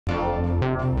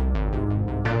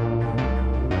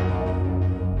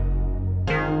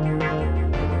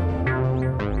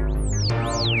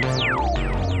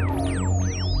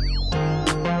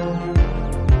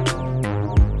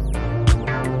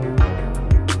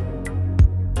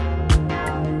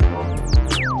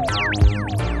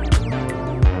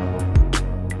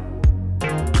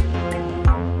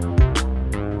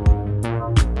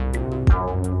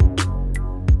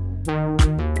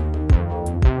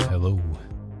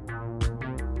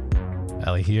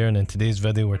Ali here, and in today's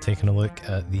video we're taking a look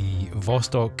at the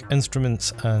Vostok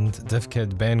Instruments and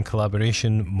DivKid Ben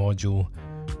collaboration module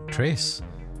Trace.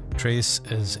 Trace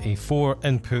is a 4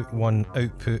 input 1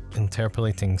 output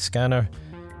interpolating scanner,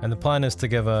 and the plan is to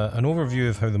give an overview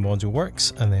of how the module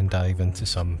works and then dive into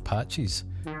some patches.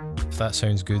 If that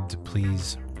sounds good,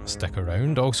 please stick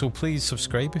around. Also, please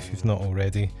subscribe if you've not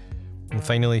already. And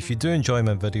finally, if you do enjoy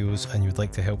my videos and you'd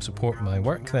like to help support my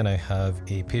work, then I have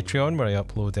a Patreon where I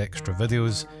upload extra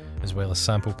videos as well as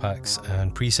sample packs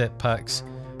and preset packs.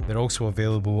 They're also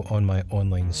available on my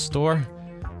online store.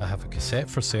 I have a cassette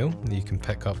for sale that you can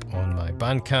pick up on my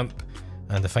Bandcamp,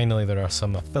 and finally there are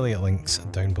some affiliate links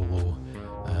down below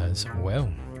as well.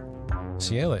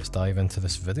 So yeah, let's dive into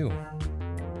this video.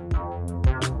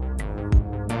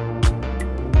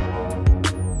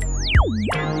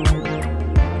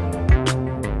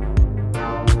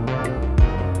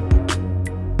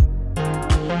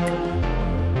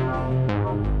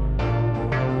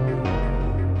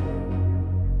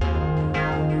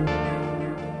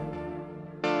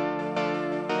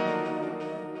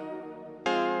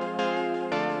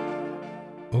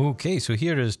 Okay, so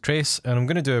here is Trace, and I'm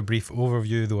going to do a brief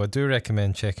overview, though I do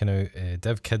recommend checking out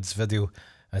DivKid's video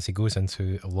as he goes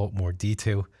into a lot more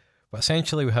detail. But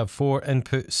essentially we have 4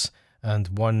 inputs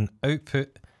and 1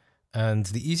 output, and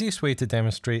the easiest way to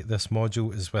demonstrate this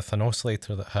module is with an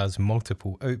oscillator that has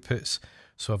multiple outputs.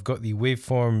 So I've got the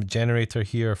waveform generator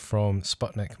here from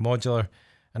Sputnik Modular,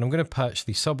 and I'm going to patch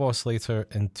the sub-oscillator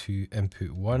into input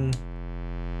 1.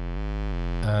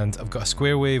 And I've got a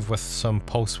square wave with some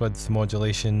pulse width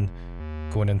modulation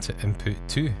going into input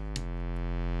 2.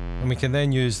 And we can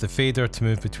then use the fader to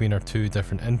move between our 2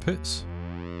 different inputs.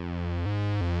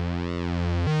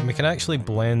 And we can actually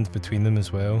blend between them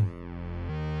as well,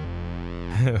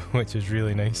 which is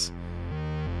really nice.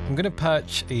 I'm going to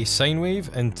patch a sine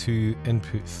wave into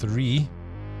input 3,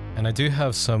 and I do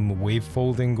have some wave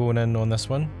folding going in on this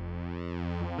one.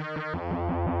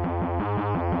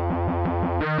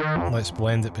 Let's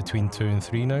blend it between 2 and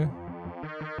 3 now.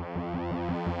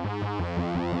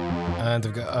 And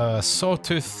I've got a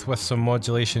sawtooth with some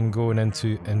modulation going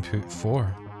into input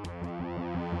 4.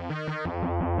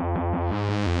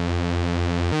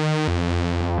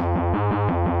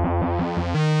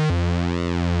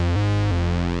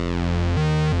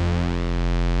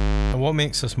 And what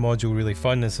makes this module really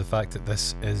fun is the fact that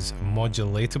this is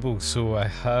modulatable. So I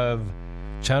have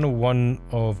channel 1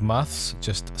 of maths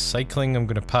just cycling. I'm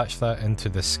going to patch that into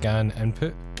the scan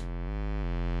input,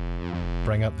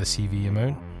 bring up the CV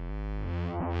amount,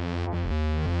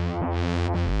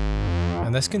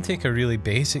 and this can take a really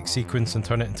basic sequence and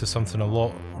turn it into something a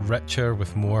lot richer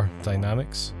with more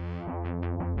dynamics.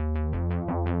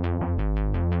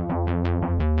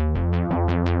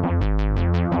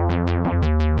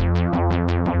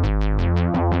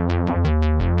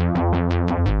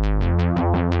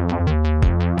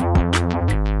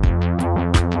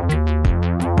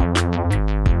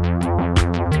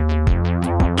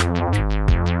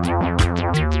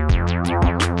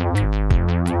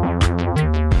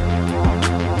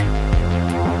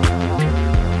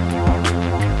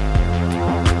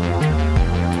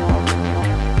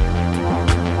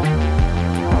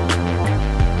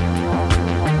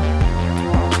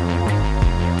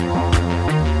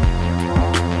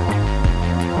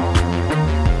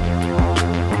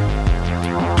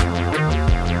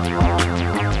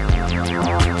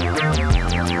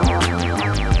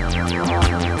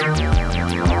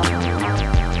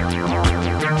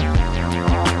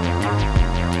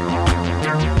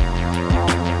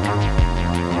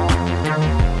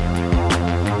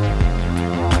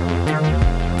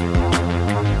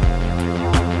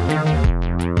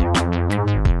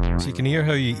 You can hear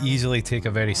how you easily take a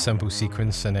very simple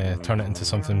sequence and turn it into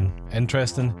something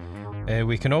interesting.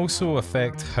 We can also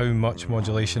affect how much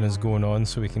modulation is going on,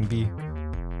 so we can be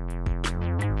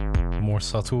more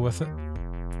subtle with it.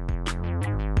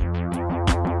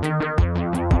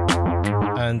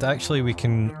 And actually we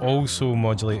can also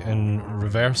modulate in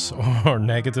reverse or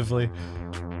negatively.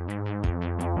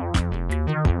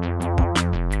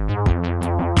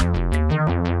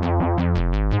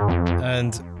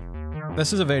 And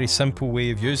this is a very simple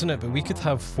way of using it, but we could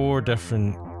have 4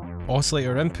 different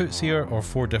oscillator inputs here or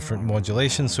 4 different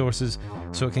modulation sources,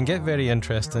 so it can get very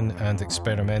interesting and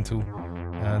experimental,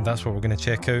 and that's what we're going to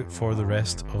check out for the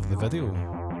rest of the video.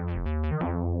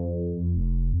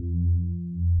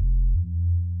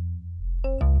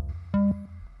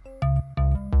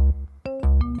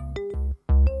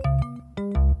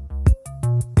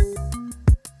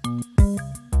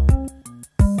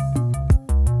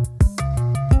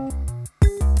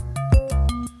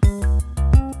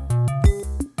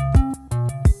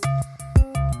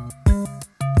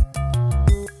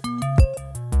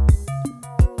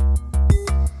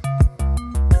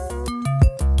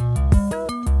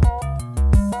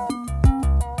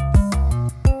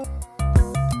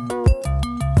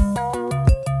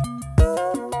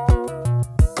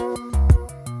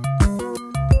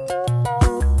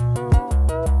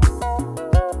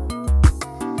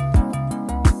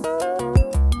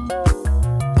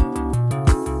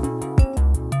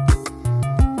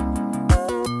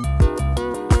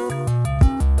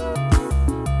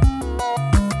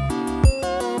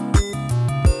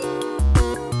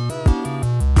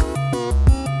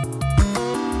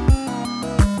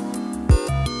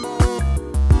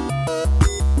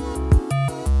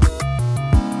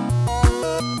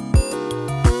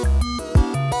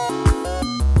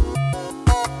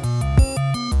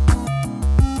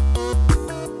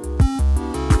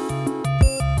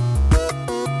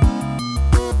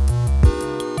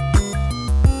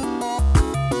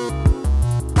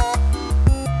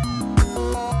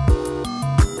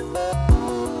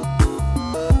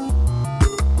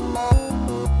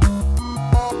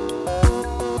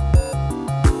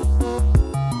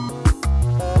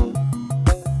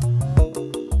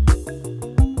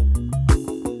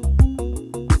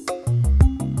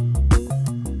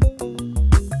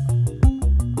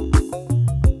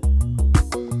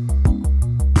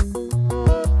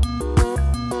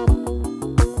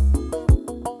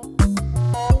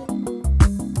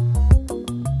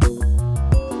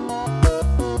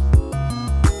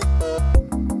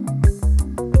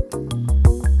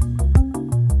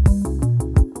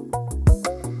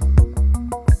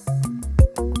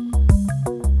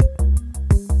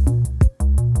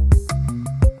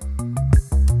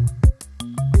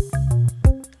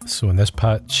 So in this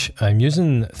patch, I'm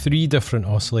using 3 different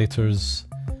oscillators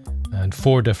and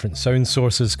 4 different sound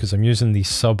sources because I'm using the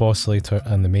sub oscillator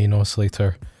and the main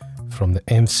oscillator from the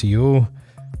MCO.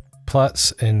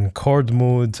 Plat's in chord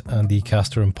mode and the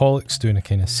Castor and Pollux doing a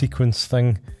kind of sequence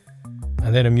thing.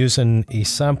 And then I'm using a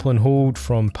sample and hold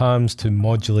from Palms to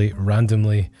modulate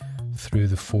randomly through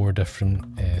the 4 different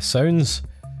sounds.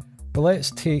 But let's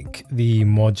take the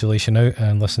modulation out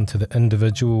and listen to the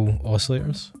individual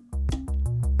oscillators.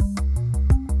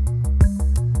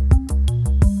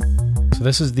 So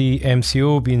this is the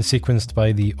MCO being sequenced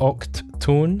by the oct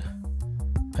tone.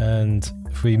 And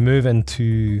if we move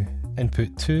into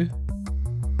input 2,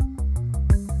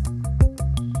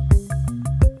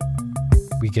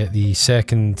 we get the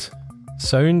second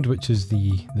sound, which is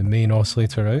the main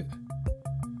oscillator out.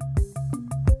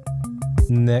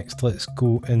 Next, let's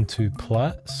go into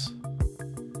Plats.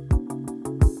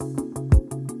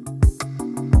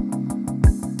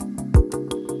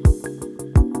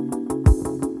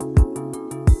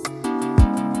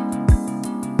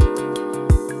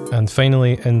 And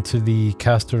finally into the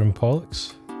Castor and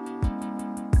Pollux.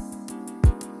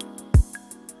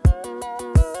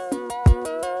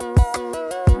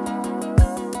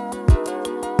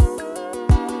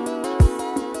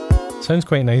 Sounds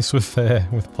quite nice with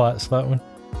Plats, that one.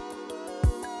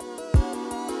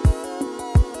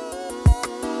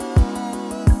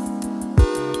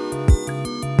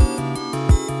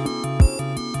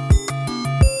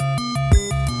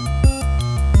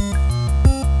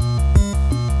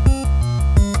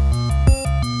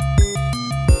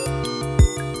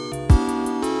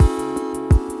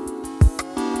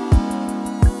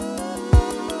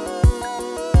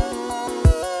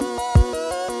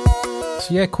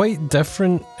 So yeah, quite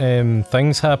different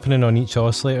things happening on each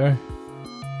oscillator.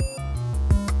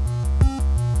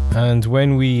 And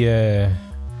when we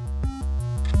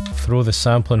throw the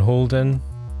sample and hold in,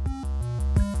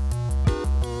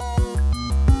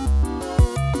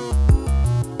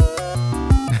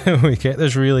 we get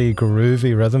this really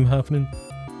groovy rhythm happening.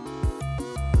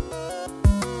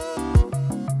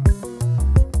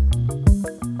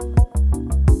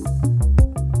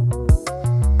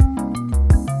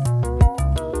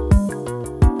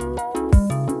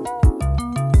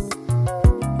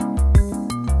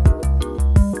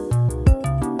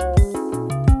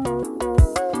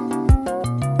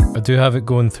 I do have it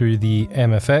going through the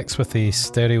MFX with a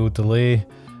stereo delay,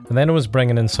 and then I was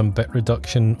bringing in some bit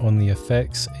reduction on the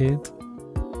effects aid.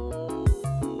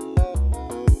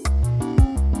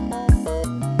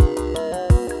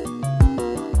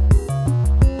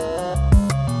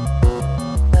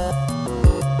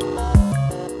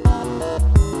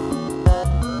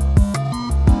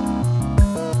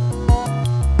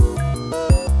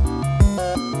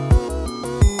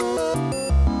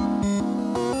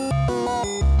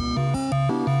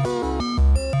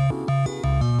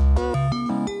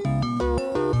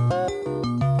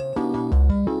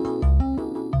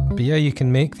 But yeah, you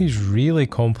can make these really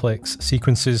complex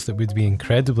sequences that would be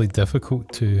incredibly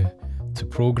difficult to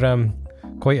program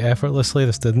quite effortlessly.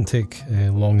 This didn't take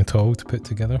long at all to put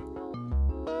together.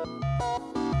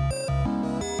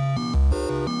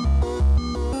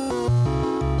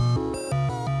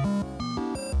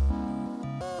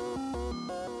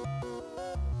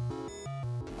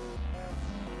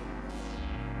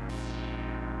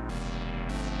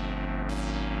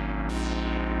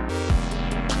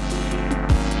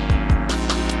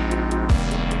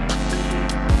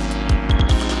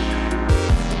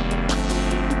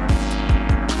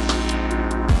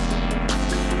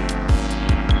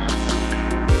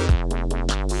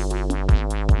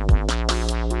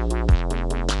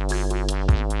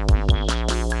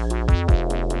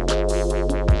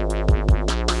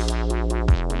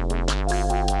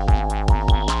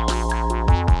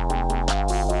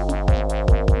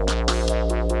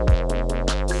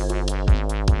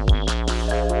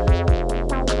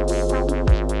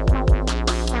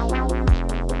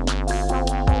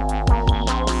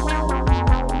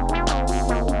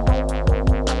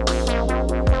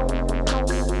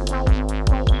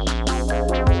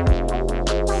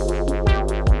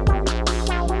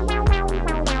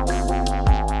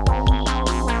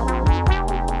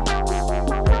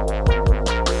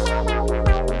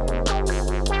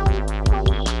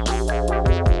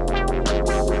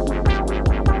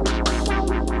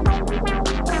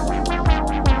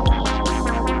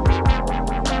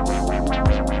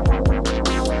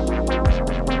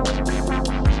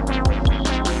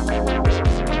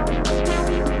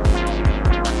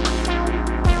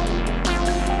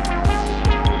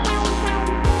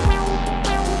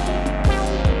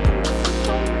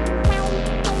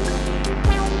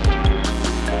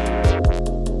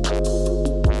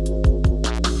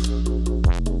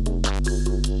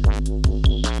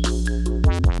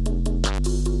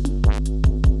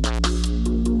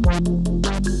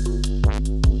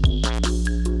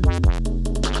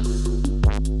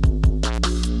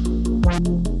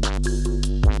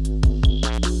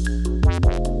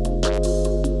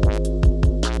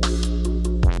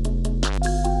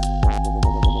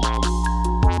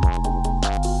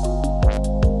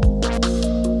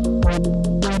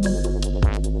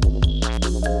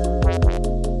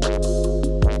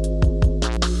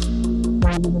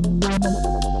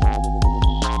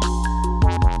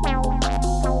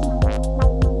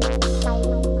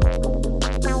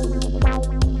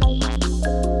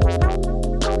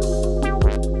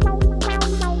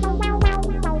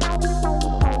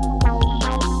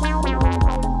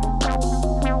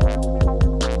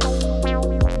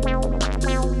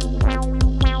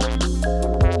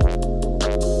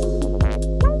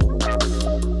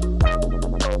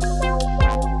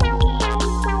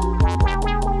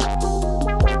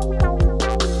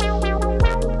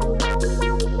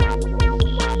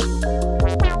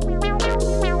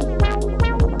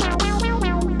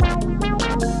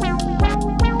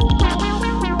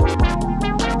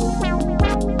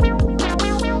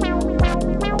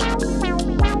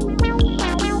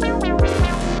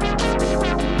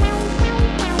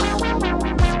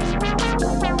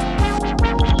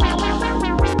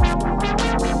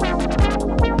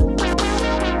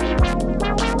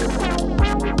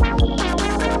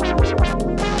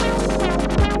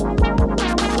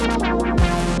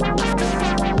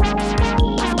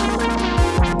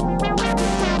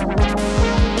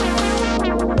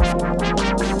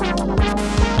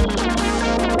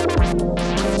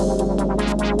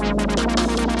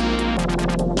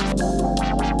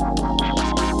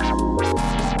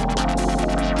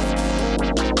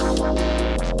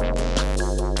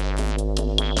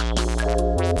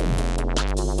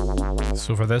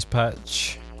 this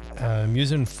patch, I'm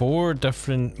using 4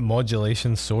 different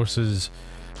modulation sources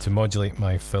to modulate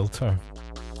my filter.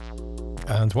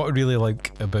 And what I really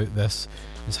like about this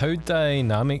is how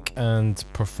dynamic and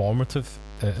performative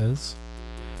it is.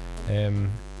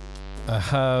 I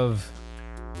have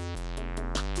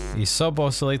a sub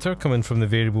oscillator coming from the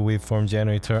variable waveform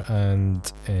generator and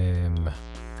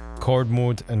chord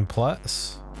mode and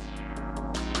plats.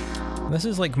 This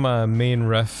is like my main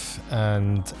riff,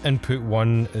 and input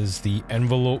 1 is the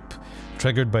envelope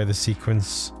triggered by the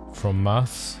sequence from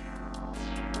maths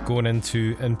going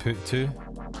into input 2,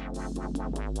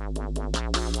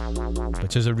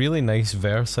 which is a really nice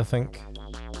verse, I think.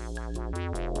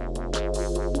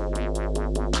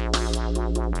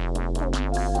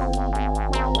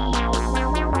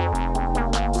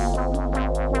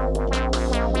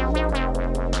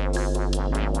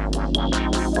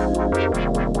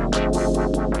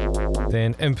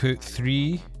 Then input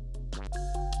 3,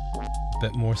 a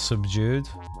bit more subdued.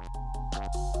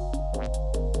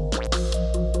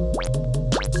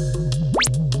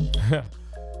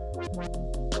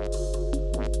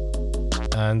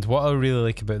 And what I really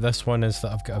like about this one is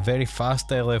that I've got a very fast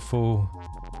LFO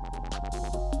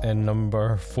in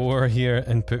number 4 here,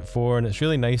 input 4, and it's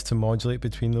really nice to modulate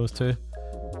between those two.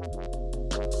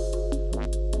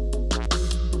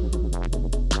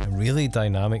 A really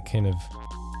dynamic kind of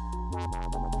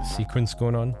sequence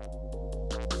going on.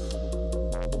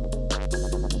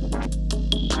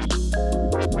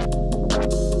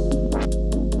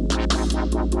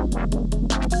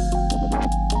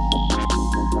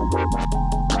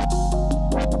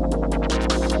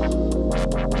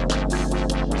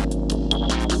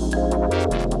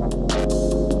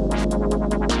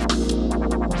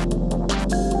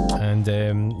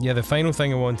 And yeah, the final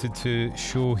thing I wanted to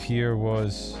show here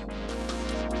was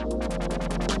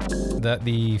that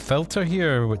the filter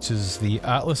here, which is the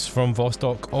Atlas from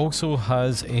Vostok, also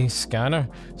has a scanner,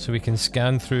 so we can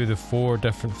scan through the 4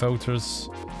 different filters.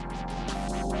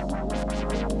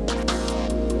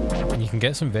 And you can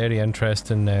get some very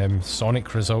interesting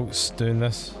sonic results doing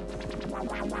this.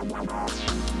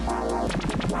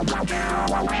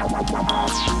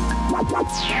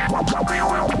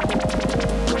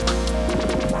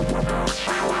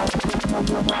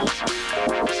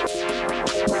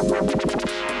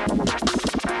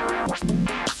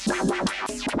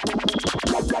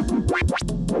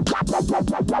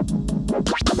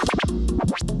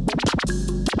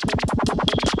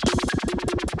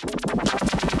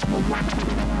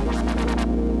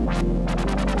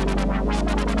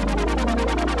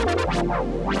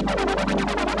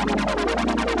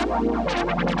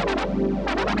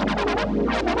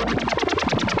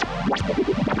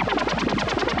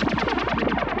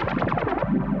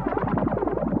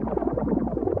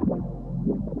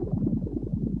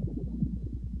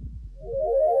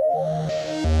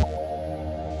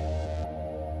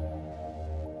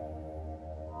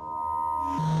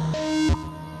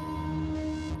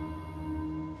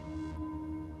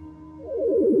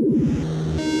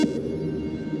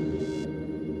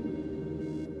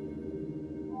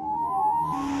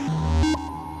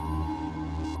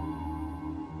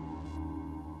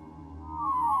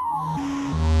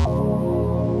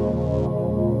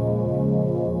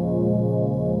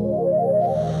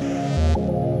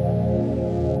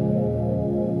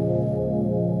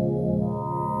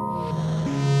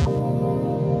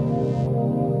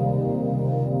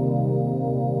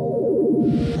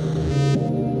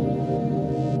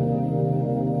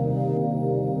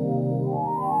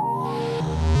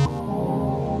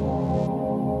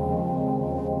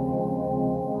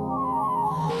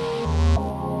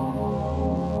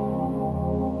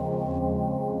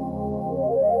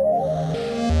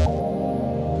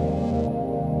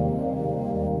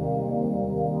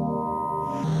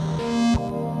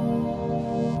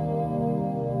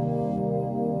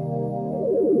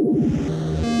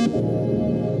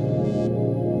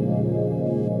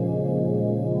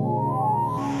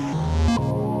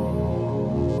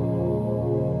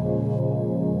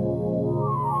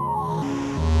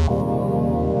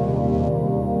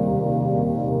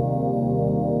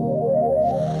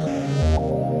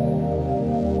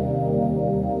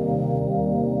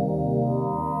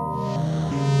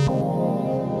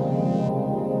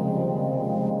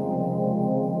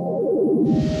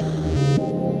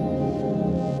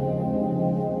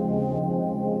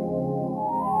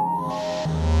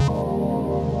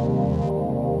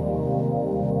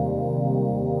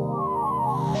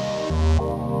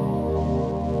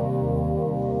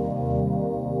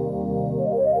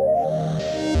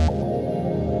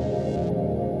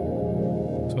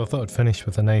 So I thought I'd finish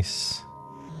with a nice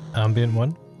ambient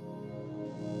one.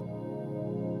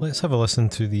 Let's have a listen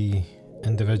to the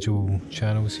individual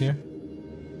channels here.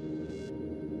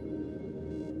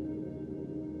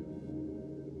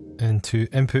 Into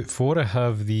input 4 I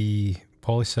have the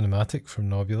polycinematic from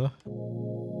Nebula.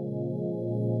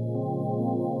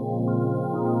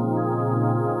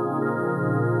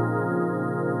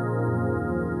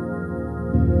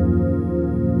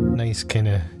 Nice kind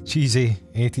of cheesy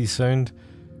 80s sound.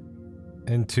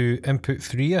 Into input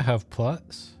 3 I have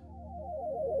Plats.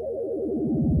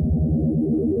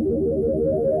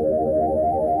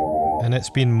 And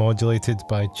it's been modulated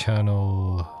by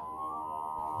channel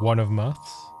 1 of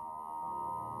Maths.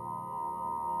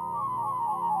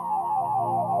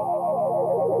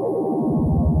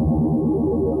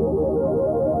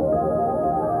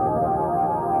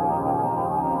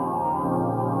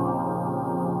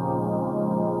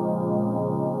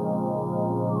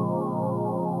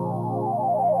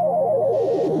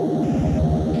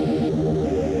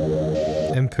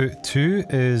 Input 2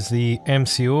 is the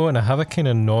MCO, and I have a kind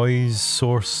of noise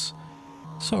source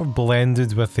sort of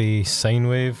blended with a sine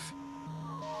wave.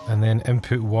 And then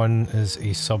input 1 is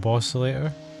a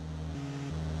sub-oscillator.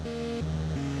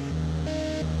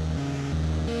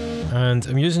 And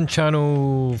I'm using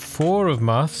channel 4 of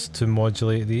Maths to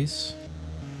modulate these.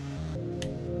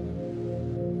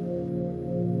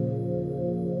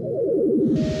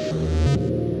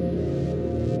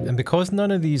 And because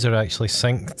none of these are actually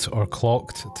synced or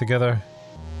clocked together,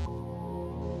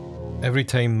 every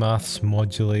time Maths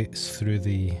modulates through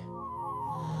the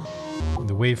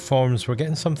waveforms, we're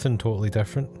getting something totally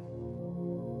different.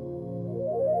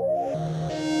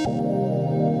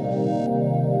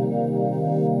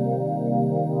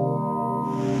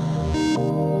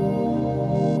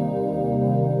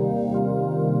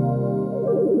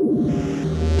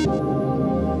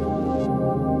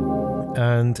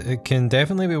 And it can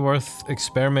definitely be worth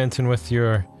experimenting with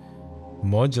your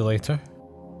modulator.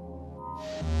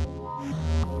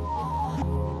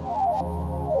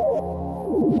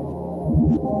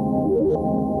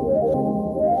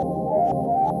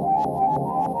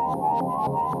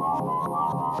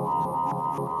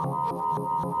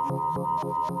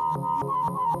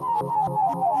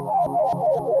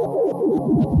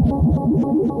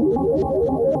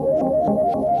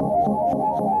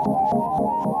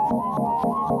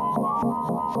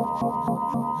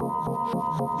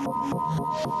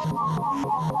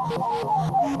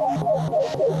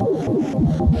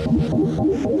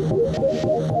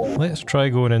 Let's try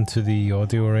going into the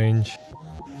audio range.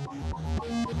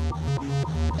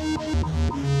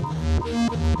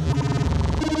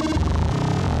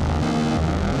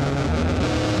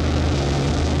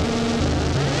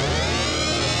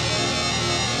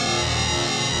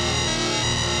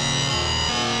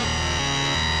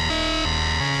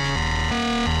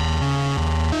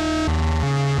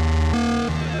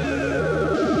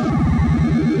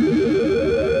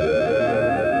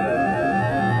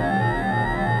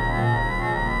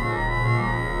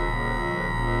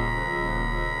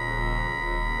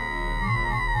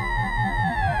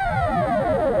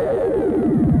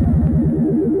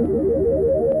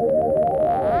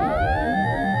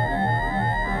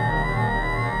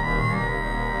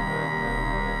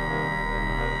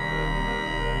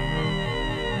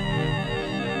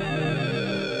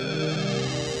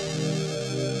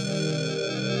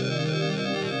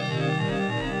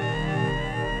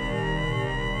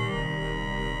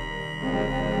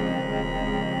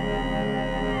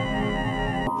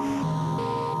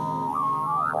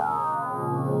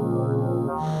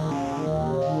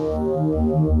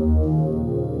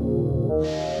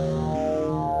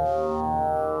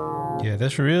 Yeah,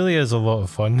 this really is a lot of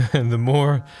fun, and the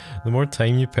more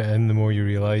time you put in, the more you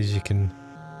realise you can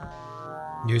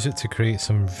use it to create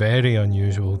some very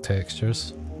unusual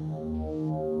textures.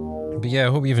 But yeah, I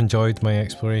hope you've enjoyed my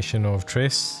exploration of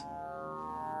Trace.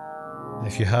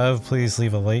 If you have, please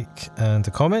leave a like and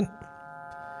a comment,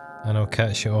 and I'll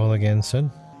catch you all again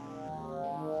soon.